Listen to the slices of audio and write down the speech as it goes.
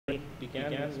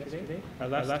began yesterday,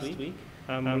 last week.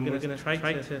 We're going to try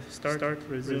to start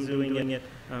resuming it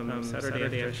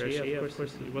Saturday after Shia. Of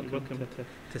course, you're welcome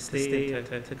to stay,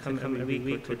 to come every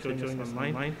week or to join us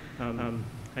online.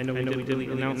 I know we didn't really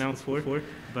announce before,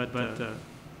 but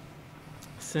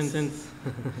since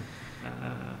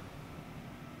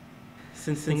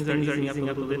things are easing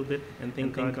up a little bit, and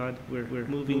thank God we're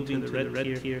moving to the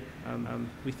red tier,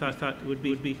 we thought it would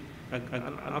be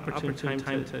an opportune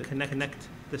time to connect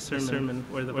the sermon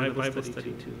or the Bible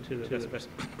study to the rest.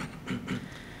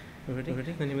 Ready?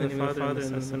 In the name of the Father,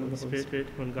 and the Son, and the Holy Spirit,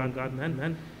 one God,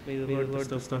 man. May the Lord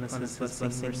bestow upon us His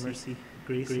blessing, mercy,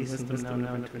 grace, and wisdom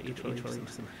now and for each one.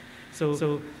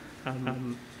 So,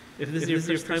 if this is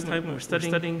your first time we're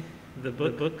studying the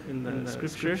book in the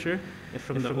Scripture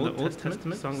from the Old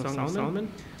Testament, Song of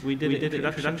Solomon, we did an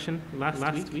introduction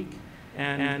last week.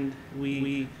 And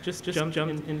we just jumped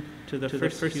into the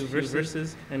first few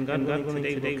verses, and God willing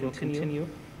today we'll continue.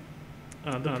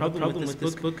 The problem with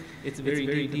this book, it's very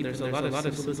deep, and there's a lot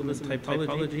of symbolism and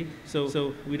typology,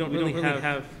 so we don't really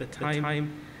have the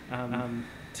time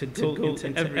to go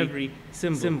into every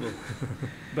symbol.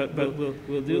 but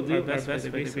we'll do our best by the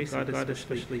grace of God,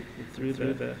 especially through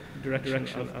the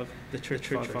direction of the church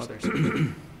fathers.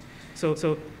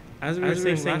 So as we were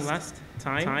saying last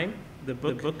time, the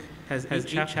book has 8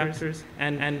 chapters,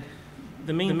 and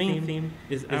the main theme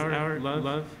is our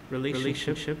love,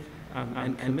 relationship,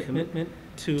 and commitment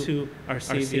to our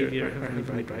Savior, our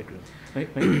Heavenly Bridegroom. Right?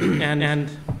 And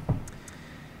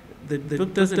the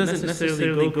book doesn't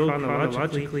necessarily go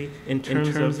chronologically in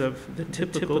terms of the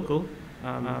typical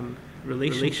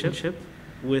relationship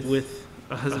with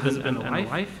a husband and a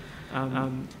wife,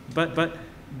 but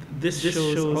this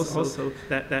shows also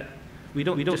that we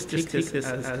don't just take this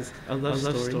as a love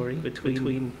story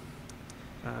between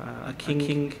a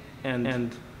king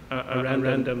and a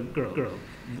random girl.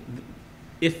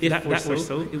 If that were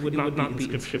so, it would not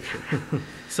be in Scripture.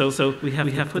 so we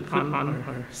have put on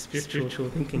our spiritual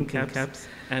thinking caps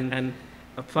and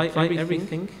apply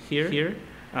everything here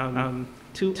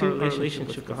to our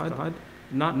relationship with God,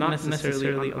 not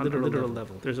necessarily on a literal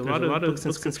level. There's a lot of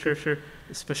books in Scripture,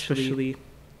 especially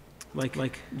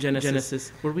like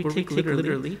Genesis, where we take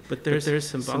literally, but there's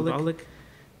symbolic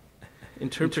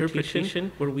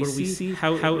interpretation where we see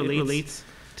how it relates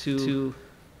to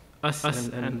us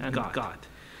and God.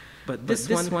 But this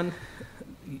one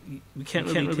we can't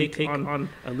really take on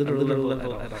a literal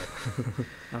level at all,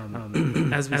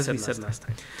 as we said last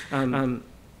time.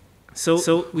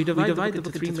 So we divide the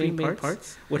book into three main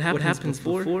parts. What happens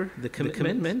before the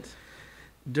commitment,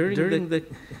 during the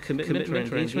commitment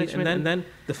or engagement, and then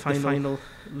the final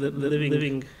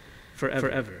living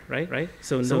forever, right?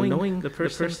 So knowing the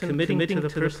person, committing to the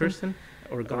person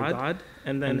or God,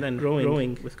 and then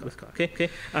growing with God. Okay.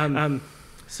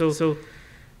 So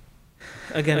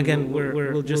again,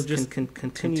 we'll just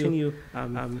continue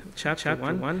chapter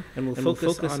 1, and we'll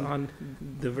focus on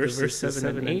the verses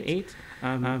 7 and 8,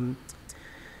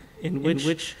 in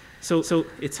which so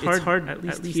it's hard at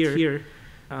least here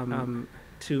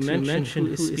to mention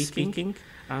who is speaking,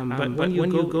 but when you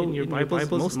go in your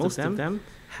Bibles, most of them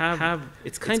have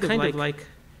it's kind of like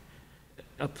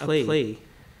a play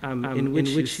in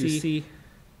which you see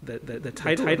the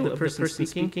title of the person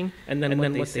speaking and then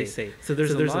what they say. So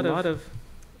there's a lot of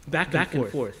back and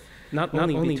forth, not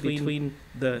only between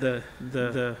the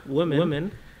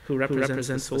woman who represents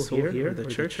the soul here, the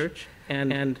church,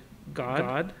 and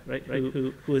God, right,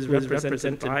 who is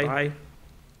represented by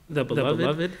the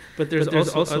beloved, but there's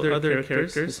also other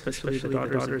characters, especially the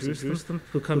daughters of Jerusalem,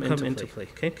 who come into play.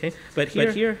 Okay. But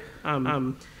here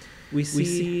we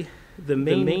see the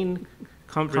main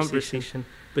conversation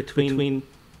between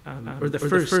or the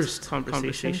first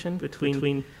conversation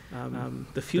between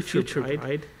the future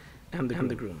bride and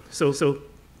the groom. So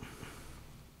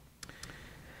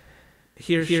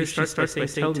here she starts by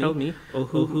saying, "Tell me, O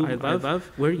whom I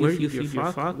love, where you feed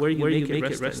your flock, where you make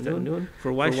it rest at noon.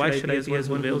 For why should I be as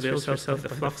one veils herself the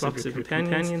flocks of your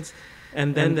companions?"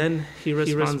 And then he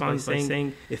responds by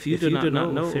saying, "If you do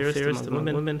not know, fairest among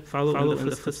women, follow in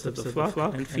the footsteps of the flock,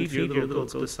 and feed your little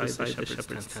goats beside the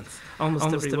shepherd's tents." Almost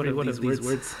every one of these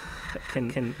words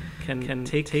can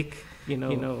take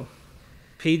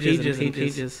pages and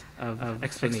pages of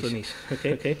explanation.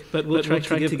 Okay, but we'll try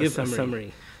to give a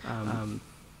summary.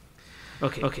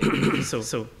 Okay.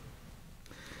 So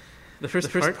the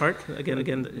first part again,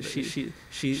 she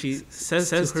says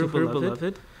to her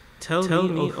beloved, Tell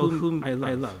me, O whom I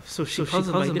love. So she calls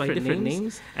him by different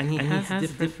names, and he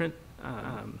has different.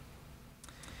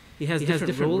 He has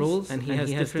different roles, and he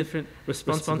has different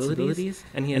responsibilities,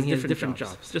 and he has different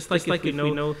jobs. Just like if we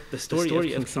know the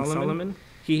story of King Solomon,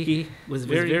 He was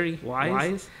very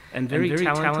wise and very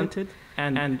talented,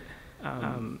 and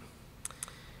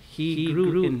he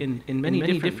grew in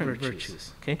many different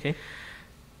virtues. Okay.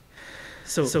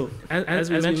 So as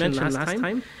we mentioned last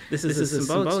time, this is a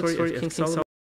symbolic story of King Solomon.